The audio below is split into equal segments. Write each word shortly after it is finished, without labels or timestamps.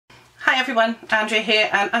Hi everyone, Andrea here,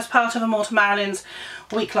 and as part of Immortal Marilyn's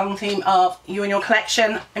week-long theme of You and Your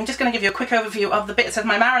Collection, I'm just going to give you a quick overview of the bits of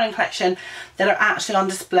my Marilyn collection that are actually on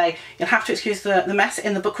display. You'll have to excuse the mess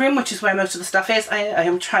in the book room, which is where most of the stuff is. I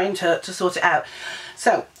am trying to sort it out.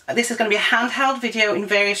 So this is going to be a handheld video in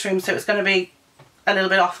various rooms, so it's going to be a little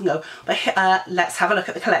bit off and go. But let's have a look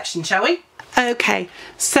at the collection, shall we? Okay,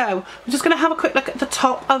 so I'm just going to have a quick look at the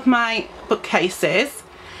top of my bookcases.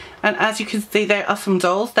 And as you can see, there are some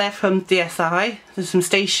dolls. They're from DSI. There's some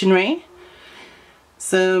stationery,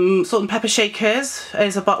 some salt and pepper shakers.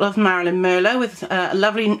 There's a bottle of Marilyn Monroe with a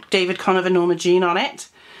lovely David Conover Norma Jean on it.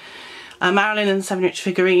 A Marilyn and 7-inch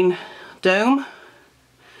figurine dome.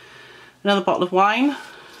 Another bottle of wine.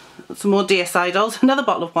 Some more DSI dolls. Another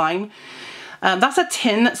bottle of wine. That's a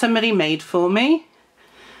tin that somebody made for me.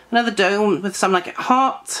 Another dome with some like it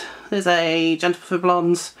hot. There's a Gentleman for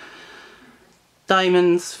Blondes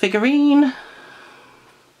diamonds figurine,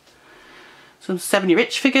 some 70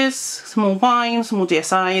 rich figures, some more wine, some more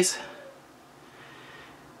DSIs.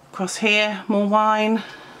 Across here, more wine.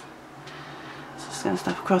 Just going to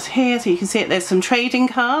stuff across here so you can see it. There's some trading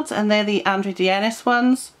cards, and they're the Andre Dienis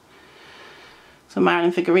ones. Some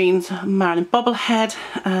Marilyn figurines, a Marilyn bobblehead,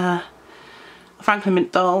 a Franklin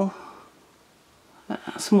Mint doll,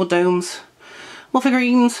 some more domes, more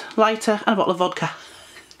figurines, lighter, and a bottle of vodka.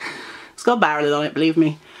 It's got Marilyn on it, believe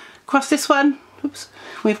me. Across this one, oops,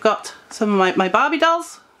 we've got some of my Barbie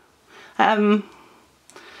dolls. And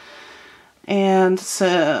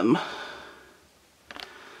some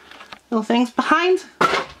little things behind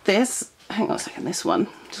this. Hang on a second, this one.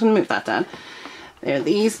 Just gonna move that down. There are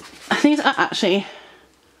these. These are actually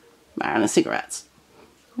Marilyn cigarettes.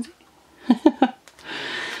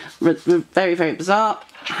 Very, very bizarre.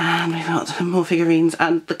 And we've got some more figurines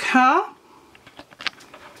and the car.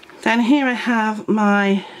 Down here I have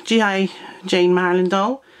my G.I. Jane Marilyn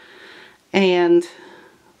doll and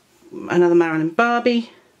another Marilyn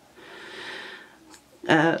Barbie,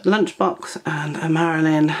 a lunchbox and a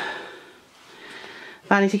Marilyn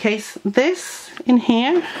vanity case. This in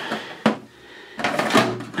here,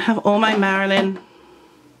 I have all my Marilyn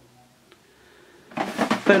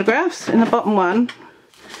photographs. In the bottom one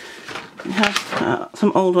I have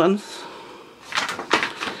some old ones.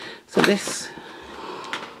 So this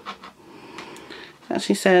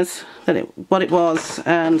actually says that what it was,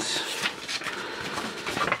 and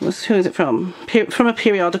who is it from? From a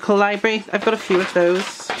periodical library. I've got a few of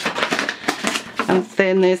those. And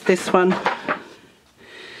then there's this one,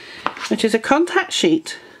 which is a contact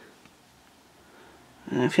sheet.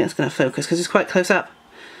 I don't know if it's going to focus because it's quite close up,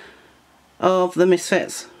 of the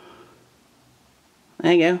Misfits.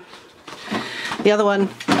 There you go. The other one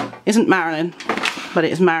isn't Marilyn, but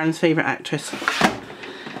it is Marilyn's favourite actress.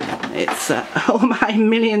 It's all my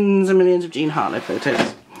millions and millions of Jean Harlow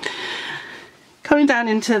photos. Coming down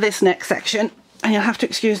into this next section, and you'll have to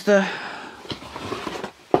excuse the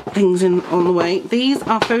things on the way. These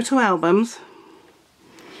are photo albums,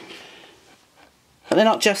 but they're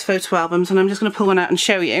not just photo albums, and I'm just going to pull one out and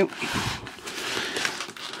show you.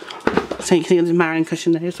 So you can see there's a Marilyn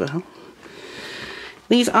cushion there as well.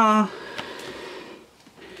 These are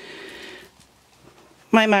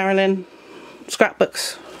my Marilyn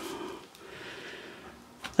scrapbooks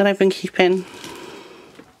that I've been keeping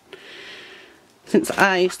since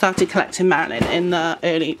I started collecting Marilyn in the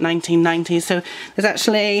early 1990s. So there's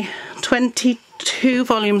actually 22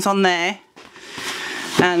 volumes on there,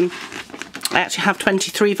 and I actually have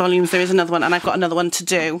 23 volumes. There is another one, and I've got another one to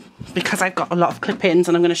do because I've got a lot of clip-ins,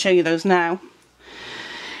 and I'm going to show you those now.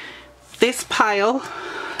 This pile,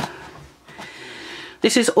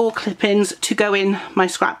 this is all clip-ins to go in my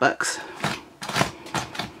scrapbooks.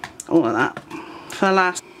 All of that for the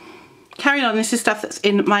last. Carrying on, this is stuff that's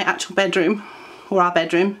in my actual bedroom, or our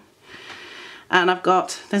bedroom. And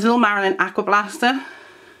there's a little Marilyn Aqua Blaster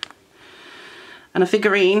and a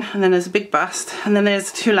figurine, and then there's a big bust, and then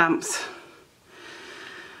there's 2 lamps.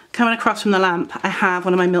 Coming across from the lamp, I have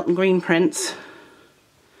one of my Milton Green prints,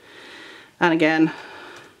 and again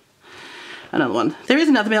another one. There is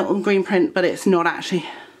another Milton Green print, but it's not actually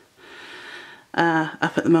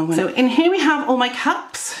up at the moment. So in here we have all my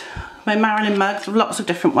cups, my Marilyn mugs, lots of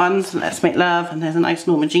different ones. Let's Make Love, and there's a nice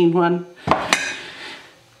Norma Jean one.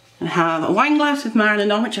 I have a wine glass with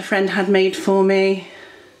Marilyn on, which a friend had made for me.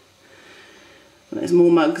 There's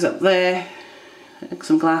more mugs up there,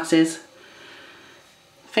 some glasses.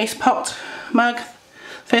 Face pot mug.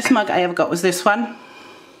 First mug I ever got was this one.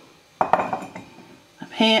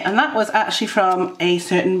 Up here, and that was actually from a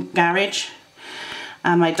certain garage,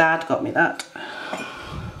 and my dad got me that.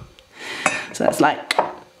 So that's like,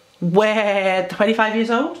 we're 25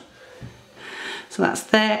 years old. So that's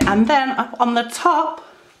there. And then up on the top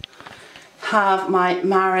have my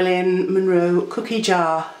Marilyn Monroe cookie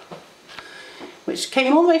jar, which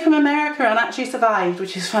came all the way from America and actually survived,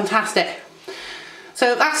 which is fantastic.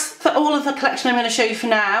 So that's all of the collection I'm going to show you for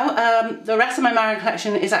now. The rest of my Marilyn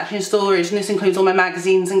collection is actually in storage, and this includes all my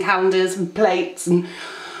magazines and calendars and plates and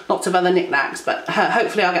lots of other knickknacks, but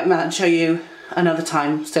hopefully I'll get them out and show you another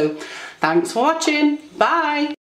time. So thanks for watching. Bye.